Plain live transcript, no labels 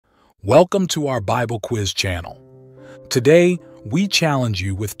Welcome to our Bible quiz channel. Today, we challenge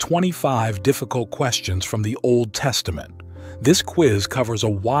you with 25 difficult questions from the Old Testament. This quiz covers a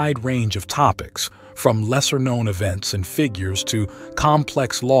wide range of topics, from lesser-known events and figures to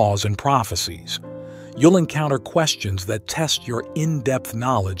complex laws and prophecies. You'll encounter questions that test your in-depth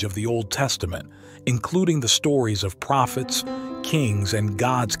knowledge of the Old Testament, including the stories of prophets, kings, and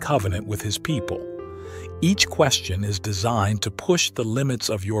God's covenant with His people. Each question is designed to push the limits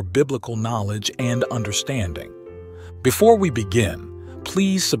of your biblical knowledge and understanding. Before we begin,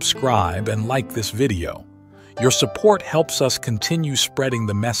 please subscribe and like this video. Your support helps us continue spreading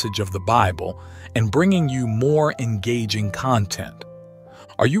the message of the Bible and bringing you more engaging content.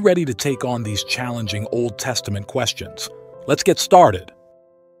 Are you ready to take on these challenging Old Testament questions? Let's get started.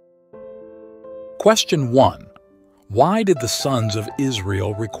 Question 1. Why did the sons of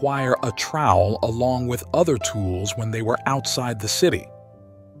Israel require a trowel along with other tools when they were outside the city?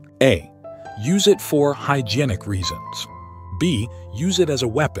 A. Use it for hygienic reasons. B. Use it as a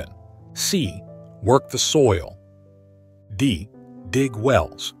weapon. C. Work the soil. D. Dig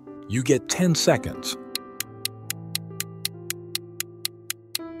wells. You get 10 seconds.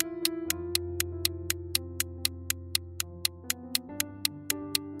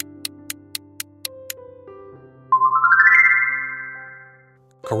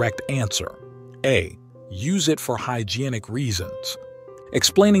 Correct answer. A. Use it for hygienic reasons.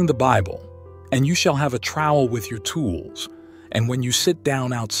 Explaining the Bible. And you shall have a trowel with your tools, and when you sit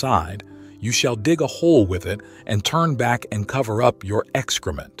down outside, you shall dig a hole with it and turn back and cover up your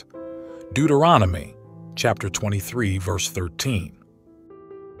excrement. Deuteronomy, chapter 23, verse 13.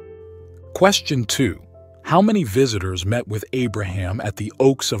 Question 2. How many visitors met with Abraham at the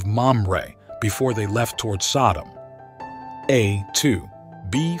oaks of Mamre before they left toward Sodom? A. 2.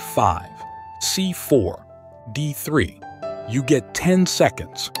 B. 5. C. 4. D. 3. You get 10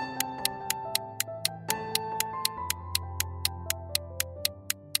 seconds.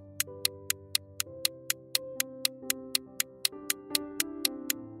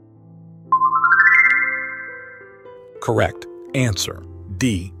 Correct answer.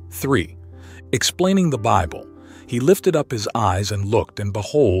 D. 3. Explaining the Bible. He lifted up his eyes and looked, and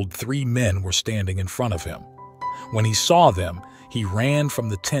behold, 3 men were standing in front of him. When he saw them, he ran from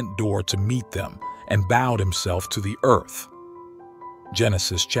the tent door to meet them and bowed himself to the earth.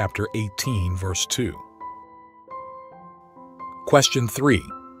 Genesis chapter 18, verse 2. Question 3.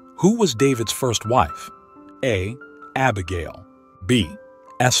 Who was David's first wife? A. Abigail. B.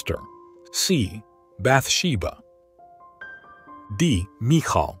 Esther. C. Bathsheba. D.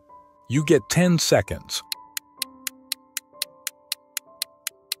 Michal. You get 10 seconds.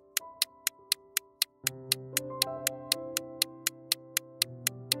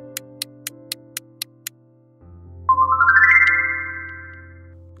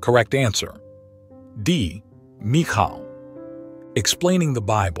 Correct answer. D. Michal. Explaining the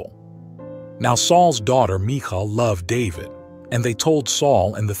Bible. Now Saul's daughter Michal loved David, and they told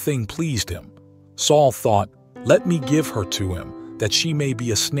Saul, and the thing pleased him. Saul thought, "Let me give her to him, that she may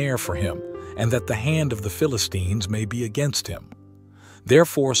be a snare for him, and that the hand of the Philistines may be against him."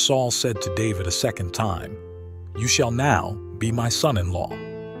 Therefore Saul said to David a second time, "You shall now be my son-in-law."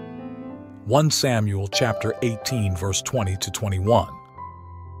 1 Samuel chapter 18, verse 20 to 21.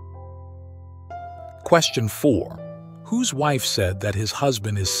 Question 4. Whose wife said that his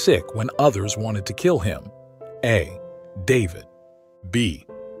husband is sick when others wanted to kill him? A. David. B.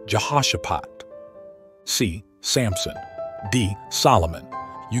 Jehoshaphat. C. Samson. D. Solomon.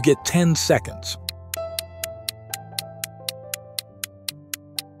 You get 10 seconds.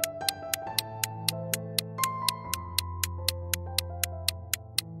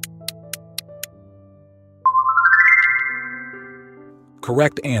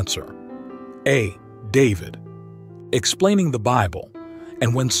 Correct answer. A. David. Explaining the Bible.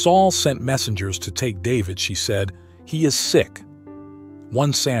 And when Saul sent messengers to take David, she said, "He is sick."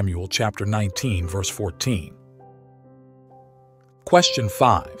 1 Samuel chapter 19, verse 14. Question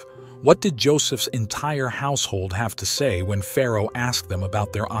 5. What did Joseph's entire household have to say when Pharaoh asked them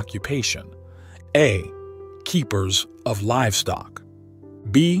about their occupation? A. Keepers of livestock.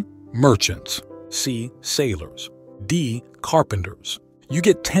 B. Merchants. C. Sailors. D. Carpenters. You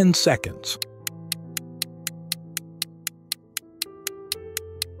get 10 seconds.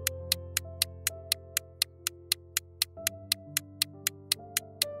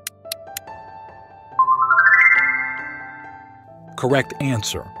 Correct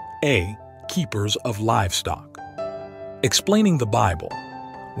answer. A. Keepers of livestock. Explaining the Bible.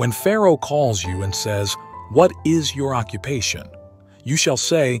 When Pharaoh calls you and says, "What is your occupation?" you shall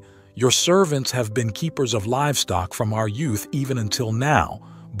say, "Your servants have been keepers of livestock from our youth even until now,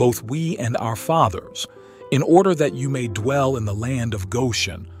 both we and our fathers, in order that you may dwell in the land of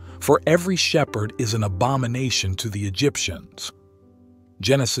Goshen, for every shepherd is an abomination to the Egyptians.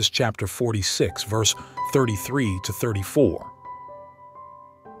 Genesis chapter 46, verse 33 to 34.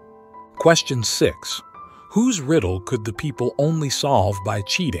 Question 6. Whose riddle could the people only solve by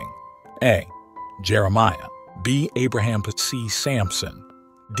cheating? A. Jeremiah. B. Abraham. C. Samson.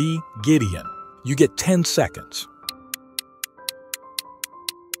 D. Gideon. You get 10 seconds.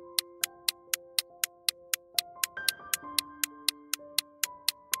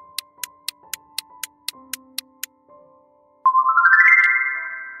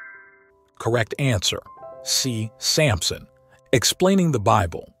 Correct answer. C. Samson. Explaining the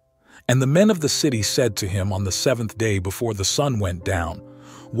Bible. And the men of the city said to him on the 7th day before the sun went down,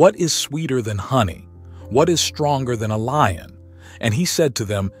 "What is sweeter than honey? What is stronger than a lion?" And he said to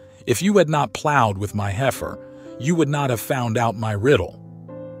them, "If you had not plowed with my heifer, you would not have found out my riddle."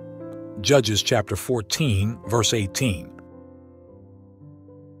 Judges chapter 14, verse 18.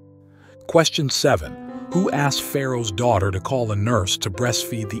 Question 7. Who asked Pharaoh's daughter to call a nurse to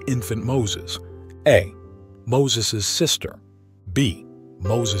breastfeed the infant Moses? A. Moses' sister. B.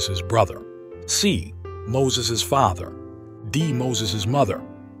 Moses' brother. C. Moses' father. D. Moses' mother.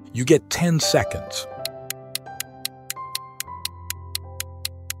 You get 10 seconds.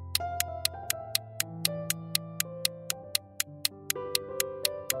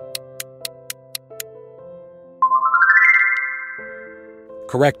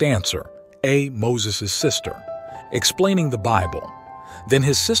 Correct answer. A. Moses' sister. Explaining the Bible. Then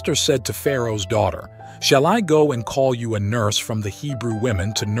his sister said to Pharaoh's daughter, "Shall I go and call you a nurse from the Hebrew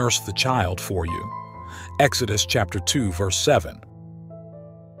women to nurse the child for you?" Exodus chapter 2, verse 7.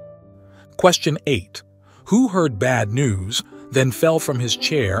 Question 8. Who heard bad news, then fell from his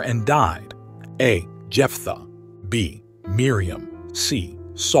chair and died? A. Jephthah. B. Miriam. C.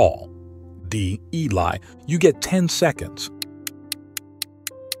 Saul. D. Eli. You get 10 seconds.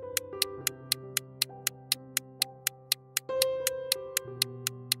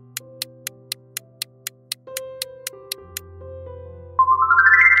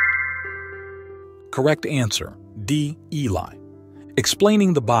 Correct answer. D. Eli.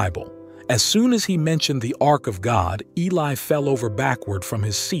 Explaining the Bible. As soon as he mentioned the ark of God, Eli fell over backward from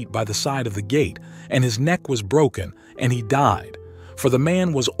his seat by the side of the gate, and his neck was broken, and he died. For the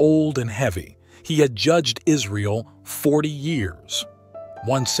man was old and heavy. He had judged Israel 40 years.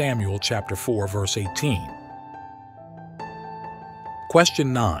 1 Samuel chapter 4, verse 18.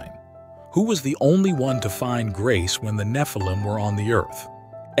 Question 9. Who was the only one to find grace when the Nephilim were on the earth?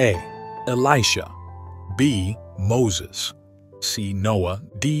 A. Elisha. B. Moses. C. Noah.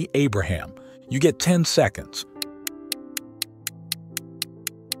 D. Abraham. You get 10 seconds.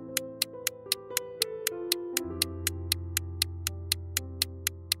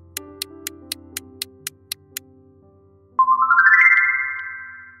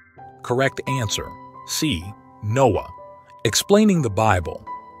 Correct answer. C. Noah. Explaining the Bible.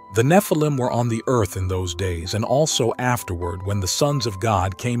 The Nephilim were on the earth in those days, and also afterward when the sons of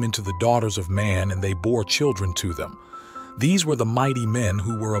God came into the daughters of man and they bore children to them. These were the mighty men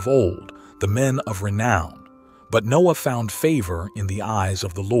who were of old, the men of renown. But Noah found favor in the eyes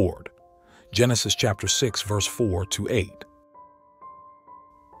of the Lord. Genesis chapter 6, verse 4 to 8.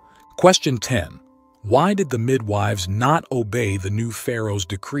 Question 10. Why did the midwives not obey the new Pharaoh's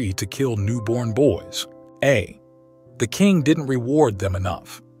decree to kill newborn boys? A. The king didn't reward them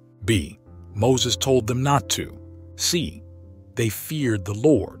enough. B. Moses told them not to. C. They feared the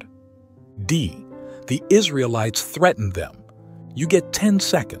Lord. D. The Israelites threatened them. You get 10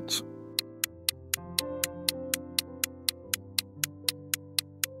 seconds.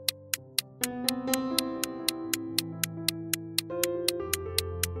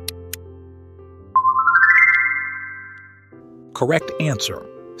 Correct answer.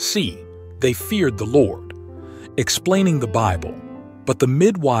 C. They feared the Lord. Explaining the Bible. But the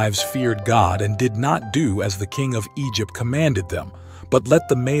midwives feared God and did not do as the king of Egypt commanded them, but let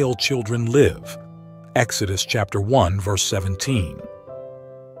the male children live. Exodus chapter 1, verse 17.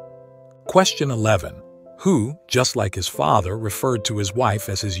 Question 11. Who, just like his father, referred to his wife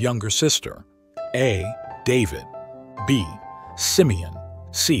as his younger sister? A. David. B. Simeon.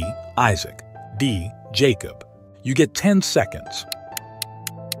 C. Isaac. D. Jacob. You get 10 seconds.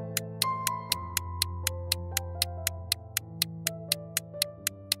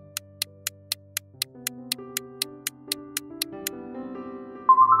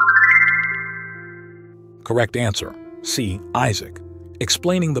 Correct answer. C. Isaac.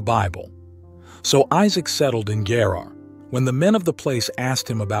 Explaining the Bible. So Isaac settled in Gerar. When the men of the place asked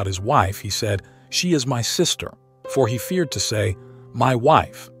him about his wife, he said, "She is my sister," for he feared to say, My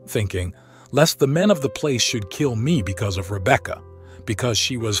wife, thinking, lest the men of the place should kill me because of Rebekah, because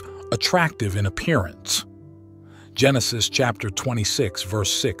she was attractive in appearance. Genesis chapter 26,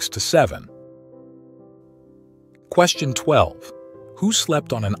 verse 6 to 7. Question 12. Who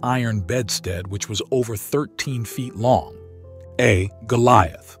slept on an iron bedstead which was over 13 feet long? A.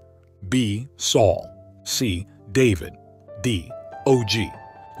 Goliath. B. Saul. C. David. D. OG.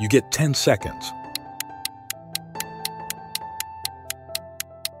 You get 10 seconds.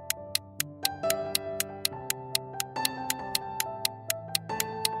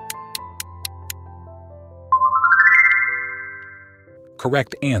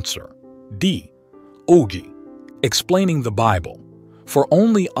 Correct answer. D. Og. Explaining the Bible. For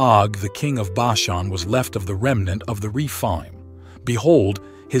only Og, the king of Bashan, was left of the remnant of the Rephaim. Behold,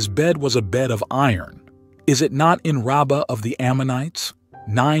 his bed was a bed of iron. Is it not in Rabbah of the Ammonites?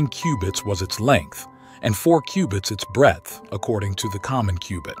 9 cubits was its length, and 4 cubits its breadth, according to the common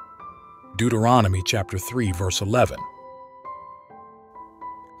cubit. Deuteronomy chapter 3, verse 11.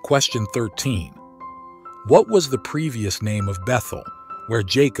 Question 13. What was the previous name of Bethel, where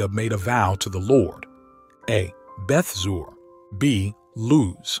Jacob made a vow to the Lord? A. Bethzur. B.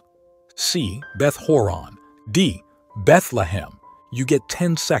 Luz. C. Beth-horon. D. Bethlehem. You get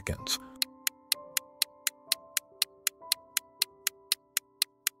 10 seconds.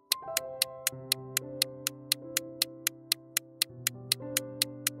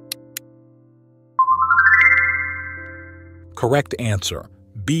 Correct answer.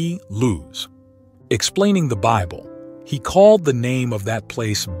 B. Luz. Explaining the Bible. He called the name of that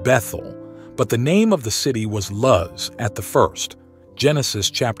place Bethel, but the name of the city was Luz at the first. Genesis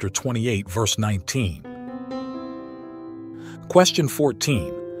chapter 28, verse 19. Question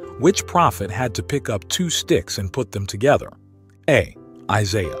 14. Which prophet had to pick up 2 sticks and put them together? A.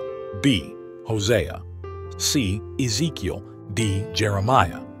 Isaiah. B. Hosea. C. Ezekiel. D.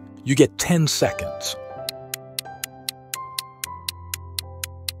 Jeremiah. You get 10 seconds.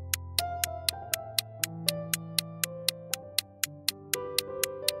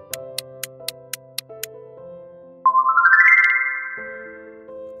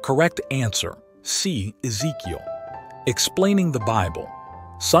 Correct answer. C. Ezekiel. Explaining the Bible.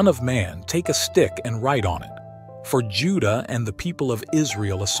 Son of man, take a stick and write on it, for Judah and the people of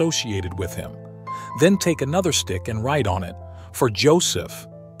Israel associated with him. Then take another stick and write on it, for Joseph,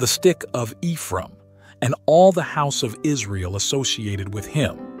 the stick of Ephraim, and all the house of Israel associated with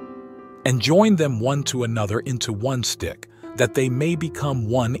him. And join them one to another into one stick, that they may become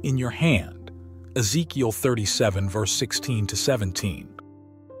one in your hand. Ezekiel 37, verse 16 to 17.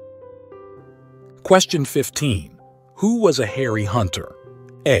 Question 15. Who was a hairy hunter?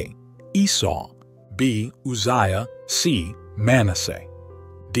 A. Esau. B. Uzziah. C. Manasseh.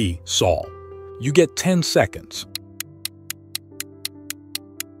 D. Saul. You get 10 seconds.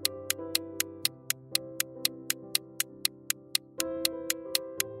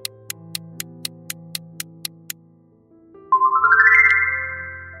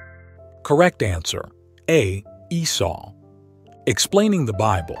 Correct answer. A. Esau. Explaining the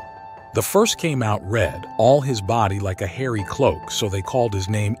Bible. The first came out red, all his body like a hairy cloak, so they called his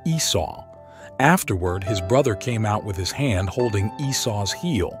name Esau. Afterward, his brother came out with his hand holding Esau's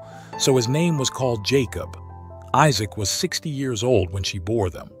heel, so his name was called Jacob. Isaac was 60 years old when she bore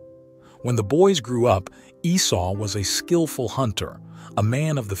them. When the boys grew up, Esau was a skillful hunter, a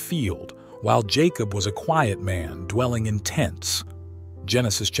man of the field, while Jacob was a quiet man dwelling in tents.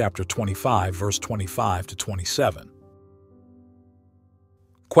 Genesis chapter 25, verse 25 to 27.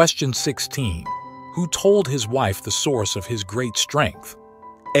 Question 16. Who told his wife the source of his great strength?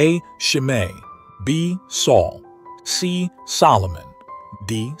 A. Shimei. B. Saul. C. Solomon.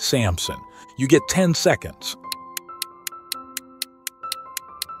 D. Samson. You get 10 seconds.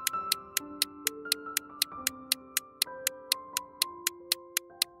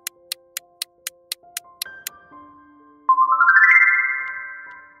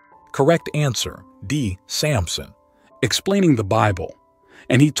 Correct answer. D. Samson. Explaining the Bible.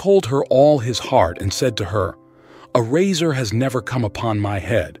 And he told her all his heart and said to her, A razor has never come upon my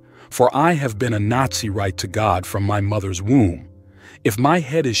head, for I have been a Nazirite to God from my mother's womb. If my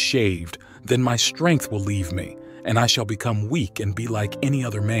head is shaved, then my strength will leave me, and I shall become weak and be like any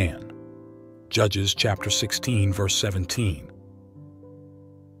other man. Judges chapter 16, verse 17.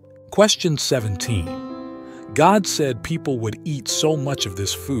 Question 17. God said people would eat so much of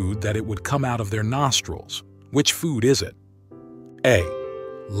this food that it would come out of their nostrils. Which food is it? A.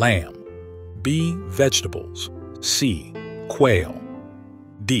 Lamb. B. Vegetables. C. Quail.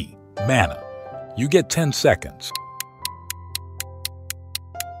 D. Manna. You get 10 seconds.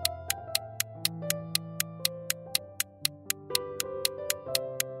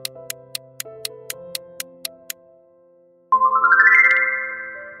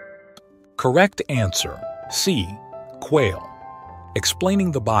 Correct answer, C. Quail.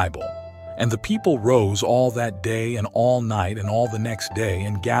 Explaining the Bible. And the people rose all that day and all night and all the next day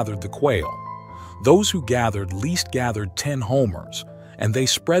and gathered the quail. Those who gathered least gathered 10 homers, and they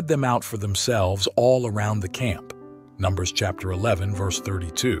spread them out for themselves all around the camp. Numbers chapter 11, verse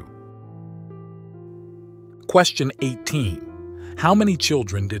 32. Question 18. How many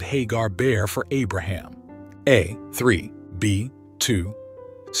children did Hagar bear for Abraham? A. 3, B. 2,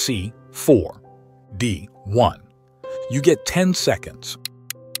 C. 4, D. 1. You get 10 seconds.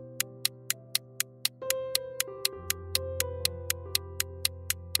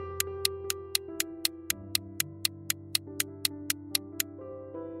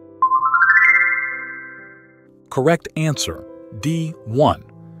 Correct answer, D. 1.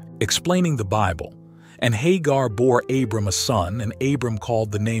 Explaining the Bible. And Hagar bore Abram a son, and Abram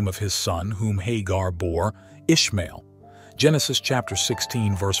called the name of his son, whom Hagar bore, Ishmael. Genesis chapter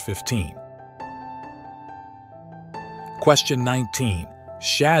 16, verse 15. Question 19.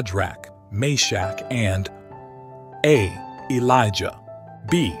 Shadrach, Meshach, and A. Elijah,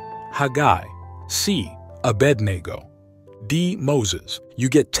 B. Haggai, C. Abednego, D. Moses. You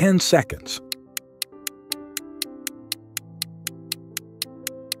get 10 seconds.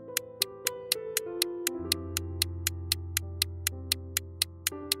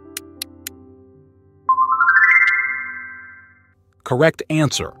 Correct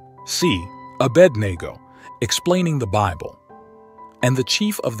answer, C. Abednego. Explaining the Bible. And the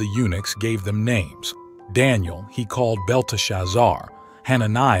chief of the eunuchs gave them names. Daniel he called Belteshazzar,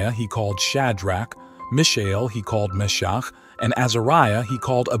 Hananiah he called Shadrach, Mishael he called Meshach, and Azariah he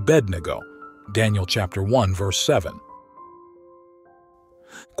called Abednego. Daniel chapter 1, verse 7.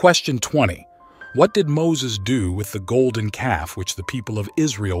 Question 20. What did Moses do with the golden calf which the people of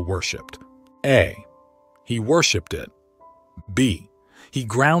Israel worshipped? A. He worshipped it. B. He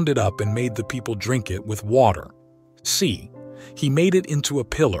ground it up and made the people drink it with water. C. He made it into a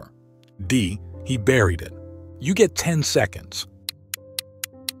pillar. D. He buried it. You get 10 seconds.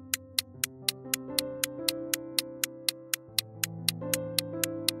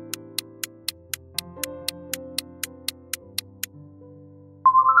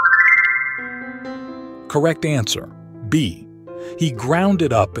 Correct answer, B. He ground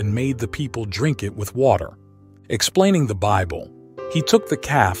it up and made the people drink it with water. Explaining the Bible. He took the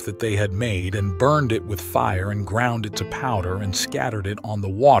calf that they had made and burned it with fire and ground it to powder and scattered it on the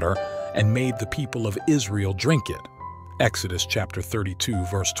water and made the people of Israel drink it. Exodus chapter 32,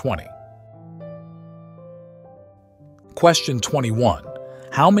 verse 20. Question 21.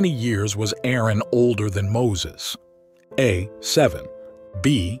 How many years was Aaron older than Moses? A. 7,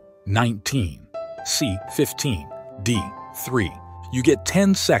 B. 19, C. 15, D. 3. You get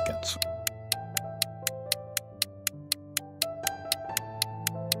 10 seconds.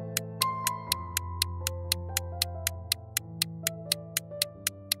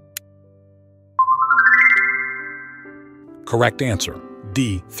 Correct answer,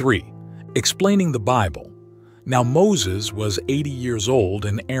 D. 3. Explaining the Bible. Now Moses was 80 years old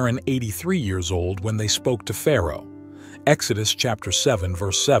and Aaron 83 years old when they spoke to Pharaoh. Exodus chapter 7,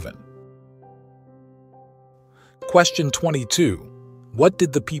 verse 7. Question 22. What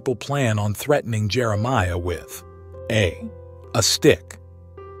did the people plan on threatening Jeremiah with? A. A stick.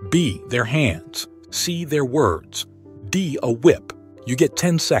 B. Their hands. C. Their words. D. A whip. You get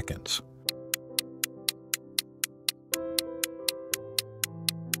 10 seconds.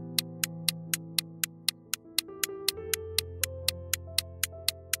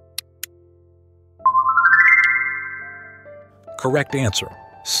 Correct answer,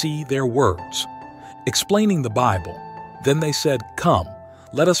 C. Their words. Explaining the Bible. Then they said, Come,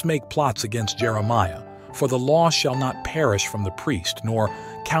 let us make plots against Jeremiah, for the law shall not perish from the priest, nor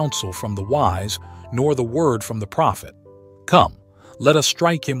counsel from the wise, nor the word from the prophet. Come, let us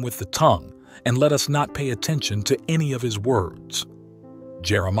strike him with the tongue, and let us not pay attention to any of his words.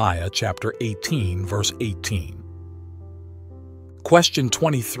 Jeremiah chapter 18, verse 18. Question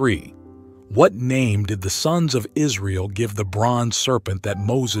 23. What name did the sons of Israel give the bronze serpent that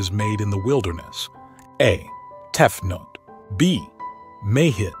Moses made in the wilderness? A. Tephnut, B.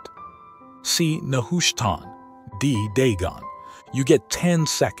 Mahit, C. Nehushtan, D. Dagon. You get 10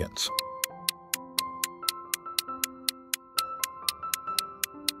 seconds.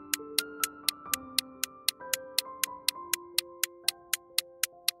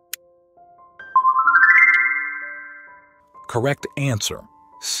 Correct answer,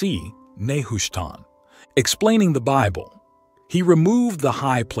 C. Nehushtan. Explaining the Bible. He removed the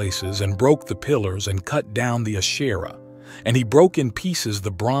high places and broke the pillars and cut down the Asherah, and he broke in pieces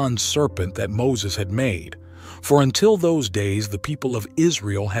the bronze serpent that Moses had made, For until those days the people of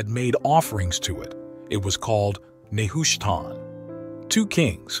Israel had made offerings to it. It was called Nehushtan. 2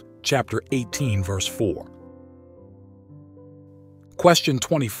 Kings, chapter 18, verse 4. Question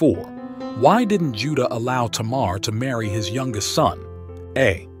 24. Why didn't Judah allow Tamar to marry his youngest son?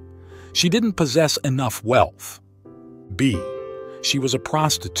 A. She didn't possess enough wealth. B. She was a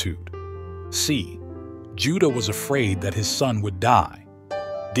prostitute. C. Judah was afraid that his son would die.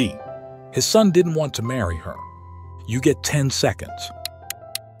 D. His son didn't want to marry her. You get 10 seconds.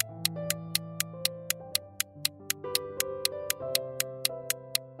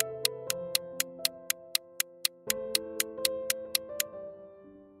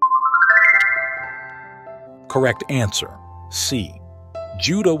 Correct answer, C.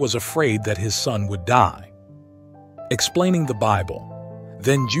 Judah was afraid that his son would die. Explaining the Bible.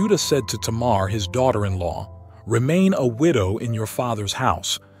 Then Judah said to Tamar, his daughter-in-law, "Remain a widow in your father's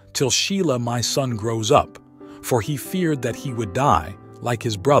house, till Shelah my son grows up," for he feared that he would die, like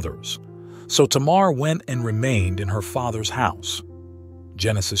his brothers. So Tamar went and remained in her father's house.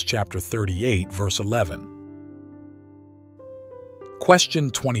 Genesis chapter 38, verse 11. Question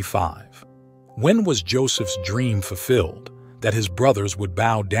 25. When was Joseph's dream fulfilled, that his brothers would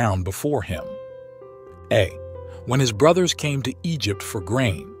bow down before him? A. When his brothers came to Egypt for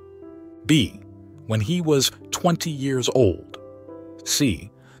grain. B. When he was 20 years old.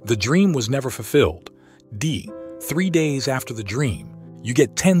 C. The dream was never fulfilled. D. 3 days after the dream. You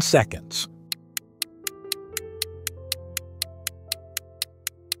get 10 seconds.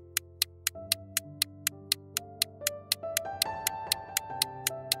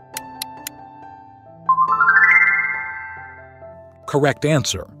 Correct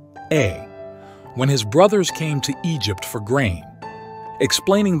answer, A. When his brothers came to Egypt for grain.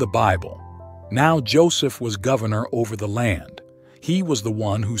 Explaining the Bible. Now Joseph was governor over the land. He was the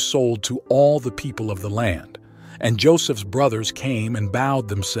one who sold to all the people of the land. And Joseph's brothers came and bowed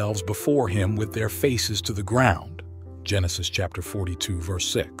themselves before him with their faces to the ground. Genesis chapter 42, verse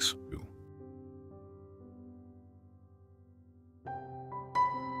 6.